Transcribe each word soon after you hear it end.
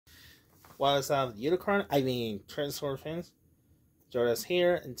What's up, Transformers fans? Join us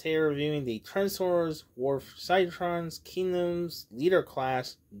here and today we're reviewing the Transformers War Cybertrons Kingdom's Leader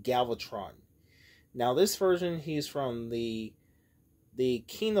Class Galvatron. Now, this version, he's from the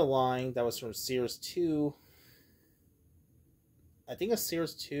Kingdom line that was from Series 2. I think it's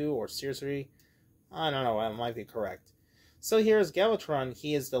Series 2 or Series 3. I don't know, that might be correct. So here's Galvatron.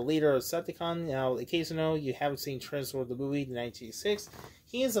 He is the leader of Decepticon. Now, in case you know, you haven't seen Transformers the movie in 1986.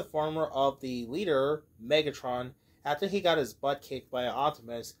 He is a former of the leader, Megatron, after he got his butt kicked by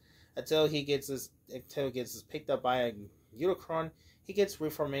Optimus, until he gets picked up by a Unicron. He gets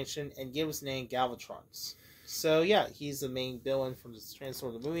reformation and gives his name Galvatron. So yeah, he's the main villain from the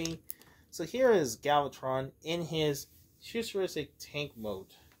Transformers the movie. So here is Galvatron in his futuristic tank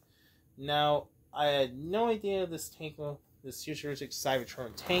mode. Now, I had no idea this tank mode. This futuristic Cybertron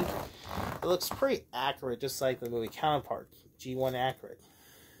tank. It looks pretty accurate, just like the movie counterpart, G1 accurate.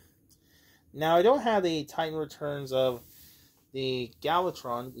 Now, I don't have the Titan returns of the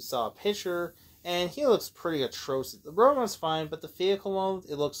Galvatron. We saw a picture, and he looks pretty atrocious. The robot's fine, but the vehicle mode,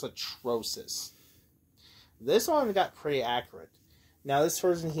 it looks atrocious. This one got pretty accurate. Now, this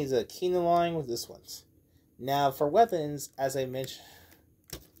version, he's a Kingdom line with this one's. Now, for weapons, as I mentioned,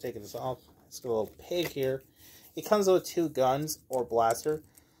 taking this off, it's got a little pig here. It comes with 2 guns or blaster.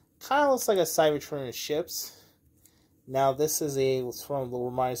 Kind of looks like a Cybertron in ships. Now this is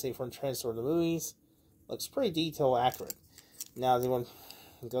reminds me from Transformers the movies. Looks pretty detail accurate. Now the one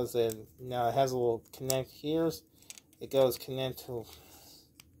goes in. Now it has a little connect here. It goes connect to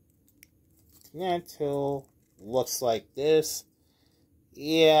looks like this.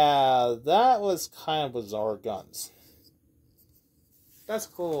 Yeah, that was kind of bizarre guns. That's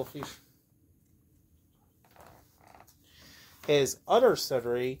cool feature. His other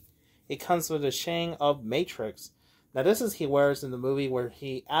subsidiary, it comes with a Shang of Matrix. Now this is he wears in the movie where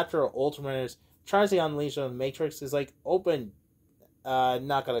he, after Ultraman tries to unleash on Matrix, is like, open,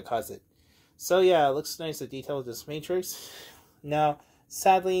 not gonna cause it. So yeah, it looks nice, the detail of this Matrix. Now,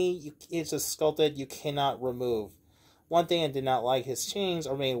 sadly, it's just sculpted, you cannot remove. One thing I did not like, his chains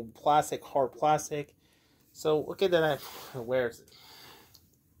are made of plastic, hard plastic. So look at that, wears it.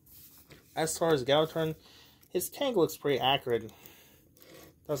 As far as Galvatron, his tank looks pretty accurate.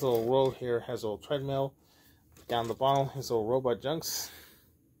 There's a little road here, has a little treadmill. Down the bottom, his little robot junks.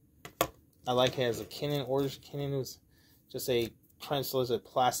 I like it as a cannon. Orange cannon was just a translucent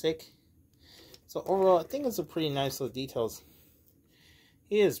plastic. So overall, I think it's a pretty nice little details.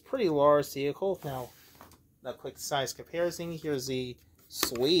 He is pretty large vehicle. Now, a quick size comparison. Here's the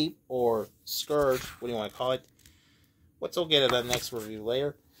sweep or skirt. What do you want to call it? Which we'll get at the next review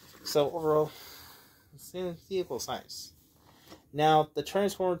later. So overall, same vehicle size. Now, the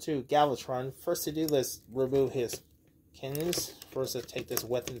transformer to Galvatron. First to do, let's remove his cannons. First, let's take this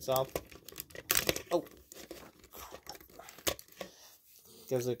weapons off. Oh.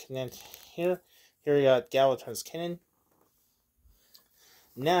 There's a cannon here. Here we got Galvatron's cannon.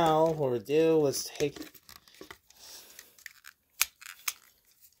 Now, what we'll do, let's take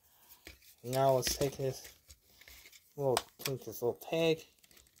this little tag.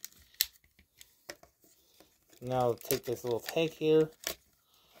 Now take this little tag here.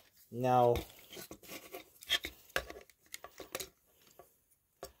 Now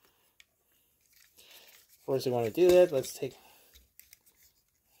first we want to do that, let's take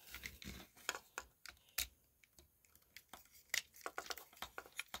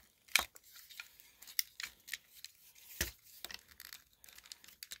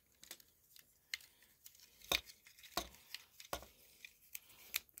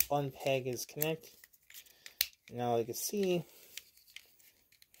one peg is connect. Now you can see,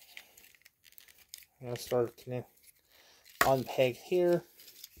 I'm going to start connect on peg here.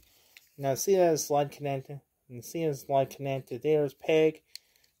 Now see that slide connected, and see that slide connected. There's peg,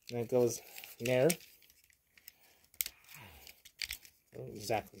 and it goes there.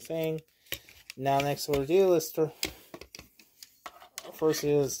 Exactly the same. Now next what we'll do, let's start. First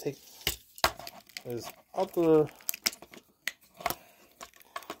let's take this upper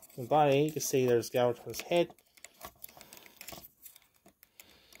body. You can see there's Galvatron's head.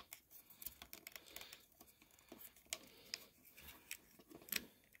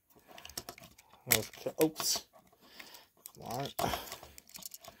 Oops. Come on.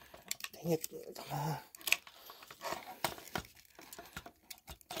 Dang it. Come on.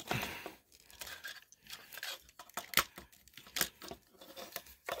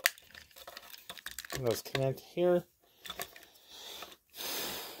 Let's connect here.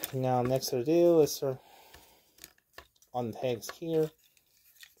 Now, next to do, let's start on the tags here.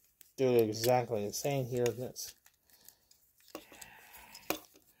 Do exactly the same here. Let's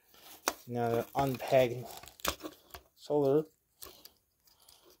Now unpeg shoulder.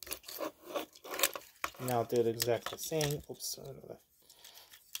 Now do the exact same. Oops, sorry about that.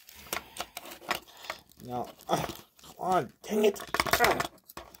 Now, come on, dang it!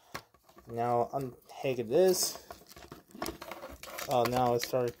 Now unpeg this. Oh, now it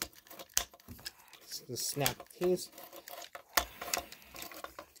started to snap piece.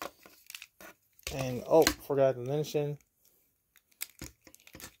 And oh, forgot to mention.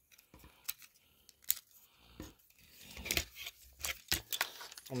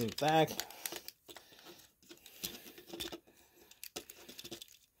 On the back.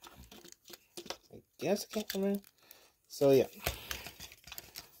 I guess I can't remember. So yeah.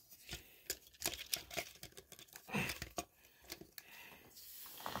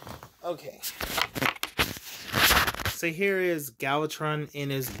 Okay. So here is Galvatron in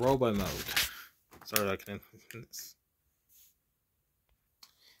his Robo mode. Sorry, I couldn't.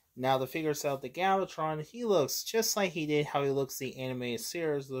 Now the figure itself, the Galvatron, he looks just like he did how he looks the animated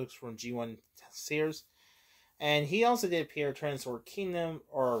series, looks from G1 series. And he also did appear in Transformers Kingdom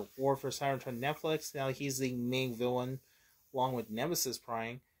or War for Cybertron on Netflix. Now he's the main villain along with Nemesis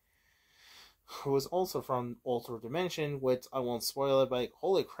Prime, who is also from Ultra Dimension, which I won't spoil it, but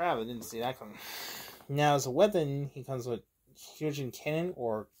holy crap, I didn't see that coming. Now as a weapon, he comes with Fusion Cannon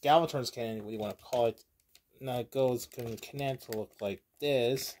or Galvatron's Cannon, what you want to call it. Now it goes can connect to look like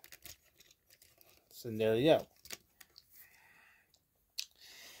this. So there you go.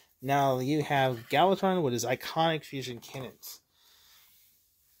 Now you have Galvatron with his iconic fusion cannons.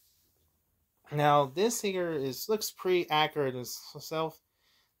 Now this figure looks pretty accurate in itself.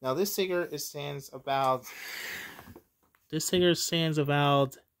 Now this figure stands about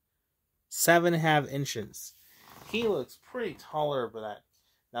 7.5 inches. He looks pretty taller for that.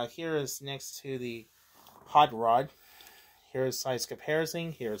 Now here is next to the Hot Rod. Here's size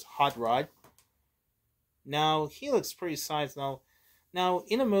comparison. Here's Hot Rod. Now he looks pretty sized now. Now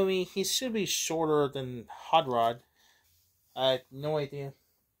in a movie he should be shorter than Hot Rod. I had no idea.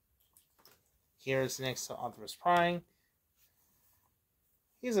 Here's next to Optimus Prime.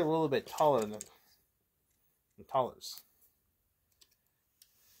 He's a little bit taller than Tollers.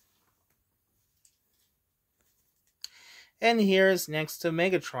 And here's next to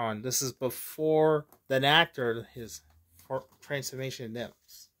Megatron. This is before the actor, his transformation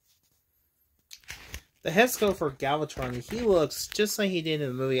depths. The head sculpt for Galvatron, he looks just like he did in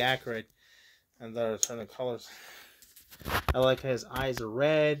the movie Accurate. And there are certain colors. I like how his eyes are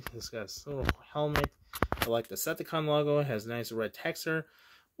red. He's got a little helmet. I like the Decepticon logo. It has nice red texture.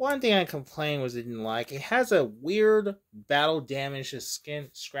 One thing I complained was I didn't like. It has a weird battle damage. His skin,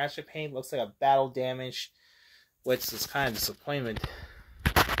 scratch and paint looks like a battle damage, which is kind of disappointment.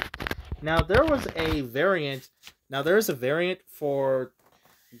 Now there was a variant. Now there is a variant for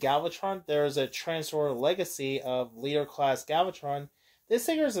Galvatron. There is a Transformer Legacy of Leader Class Galvatron. This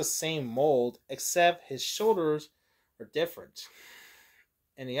figure is the same mold, except his shoulders are different.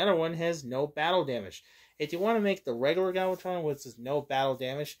 And the other one has no battle damage. If you want to make the regular Galvatron with no battle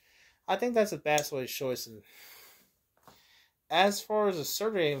damage, I think that's the best way to show it. As far as the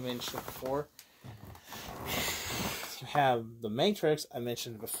surgery I mentioned before, you have the Matrix I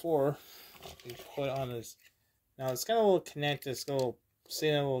mentioned before. You put on this. Now it's got a little connect. It's got a little, see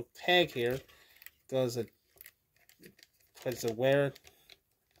a little tag here. Goes a puts a wear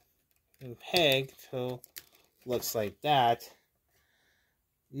and peg to looks like that.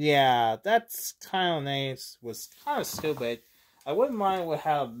 Yeah, that's kind of nice. Was kind of stupid. I wouldn't mind with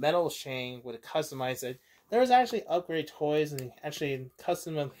how metal chain would customize it. There's actually upgrade toys and actually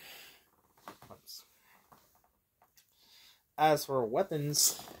custom. As for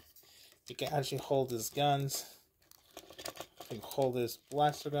weapons, you can actually hold his guns. You can hold his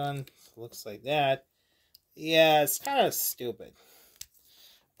blaster gun. Looks like that. Yeah, it's kind of stupid.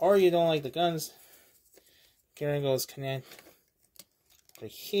 Or you don't like the guns. Here goes connect. Right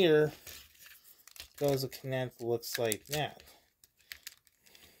here goes a connect. Looks like that.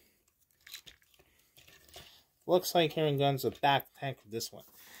 Looks like Hearing Guns a backpack for this one.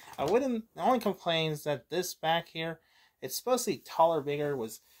 I wouldn't. The only complaint is that this back here, it's supposed to be taller, bigger,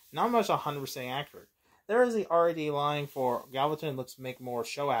 was not much 100% accurate. There is the R&D line for Galvatron looks make more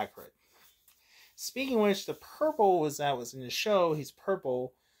show accurate. Speaking of which, the purple was in the show, he's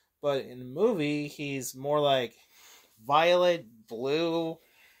purple, but in the movie, he's more like violet, blue,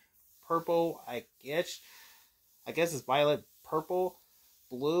 purple, I guess it's violet, purple,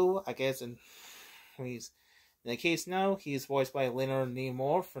 blue, I guess, and he's, in the case now, he's voiced by Leonard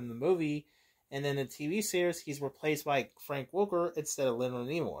Nimoy from the movie, and then in the TV series, he's replaced by Frank Welker instead of Leonard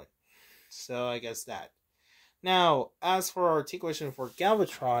Nimoy. So I guess that. Now, as for articulation for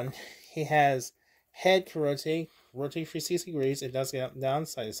Galvatron, he has head can rotate 360 degrees. It does get up and down,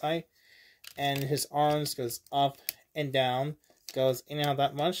 side to side. And his arms goes up and down, goes in and out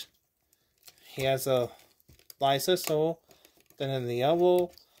that much. He has a bicep swivel, then in the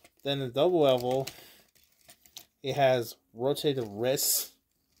elbow, then the double elbow. He has rotated wrists.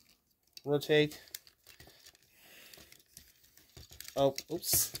 Rotate. Oh,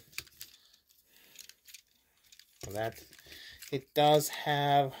 oops. That. It does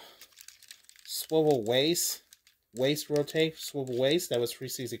have swivel waist. Waist rotate, swivel waist. That was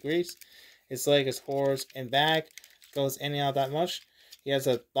 360 degrees. His leg is forwards and back. Goes in and out that much. He has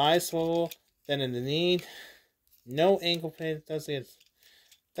a thigh swivel. Then in the knee. No ankle pin. Doesn't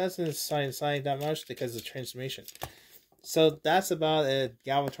side to side that much because of the transformation. So that's about it.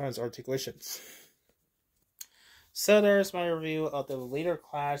 Galvatron's articulations. So there's my review of the Leader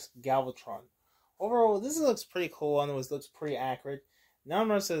Class Galvatron. Overall, this looks pretty cool and it looks pretty accurate. Not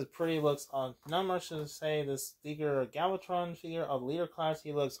much to say this figure Galvatron figure of Leader Class.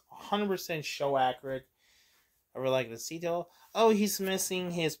 He looks 100% show accurate. I really like the detail. Oh, he's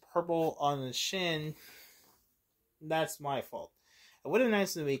missing his purple on the shin. That's my fault. It would have been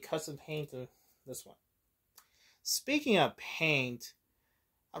nice to be custom paint to this one. Speaking of paint,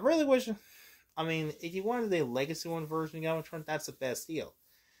 I really wish... if you wanted the Legacy 1 version of Galvatron, that's the best deal.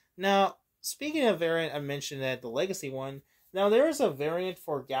 Now, speaking of variant, I mentioned that the Legacy 1... Now, there is a variant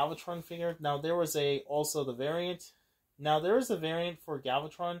for Galvatron figure. Now, there was also the variant. Now, there is a variant for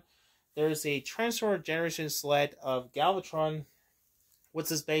Galvatron. There is a Transformer Generation Select of Galvatron,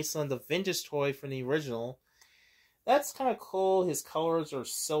 which is based on the vintage toy from the original. That's kind of cool. His colors are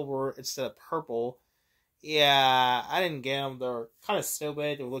silver instead of purple. Yeah, I didn't get them. They're kind of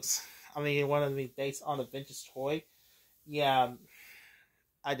stupid. It looks... it wanted to be based on a vintage toy. Yeah,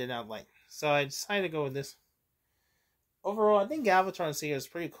 I did not like. So I decided to go with this. Overall, I think Galvatron series is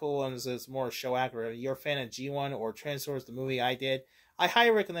pretty cool and it's more show accurate. If you're a fan of G1 or Transformers, the movie I did, I highly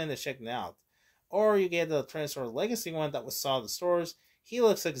recommend to check it out. Or you get the Transformers Legacy one that was saw in the stores. He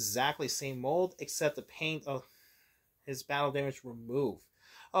looks exactly the same mold, except the paint of his battle damage removed.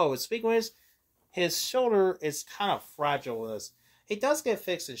 Oh, and speaking of which, his shoulder is kind of fragile with this. He does get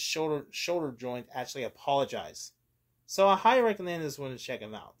fixed. His shoulder joint actually apologized. So I highly recommend this one to check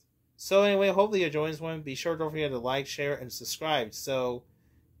him out. So anyway, hopefully you enjoy this one. Be sure don't forget to like, share, and subscribe. So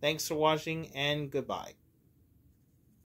thanks for watching and goodbye.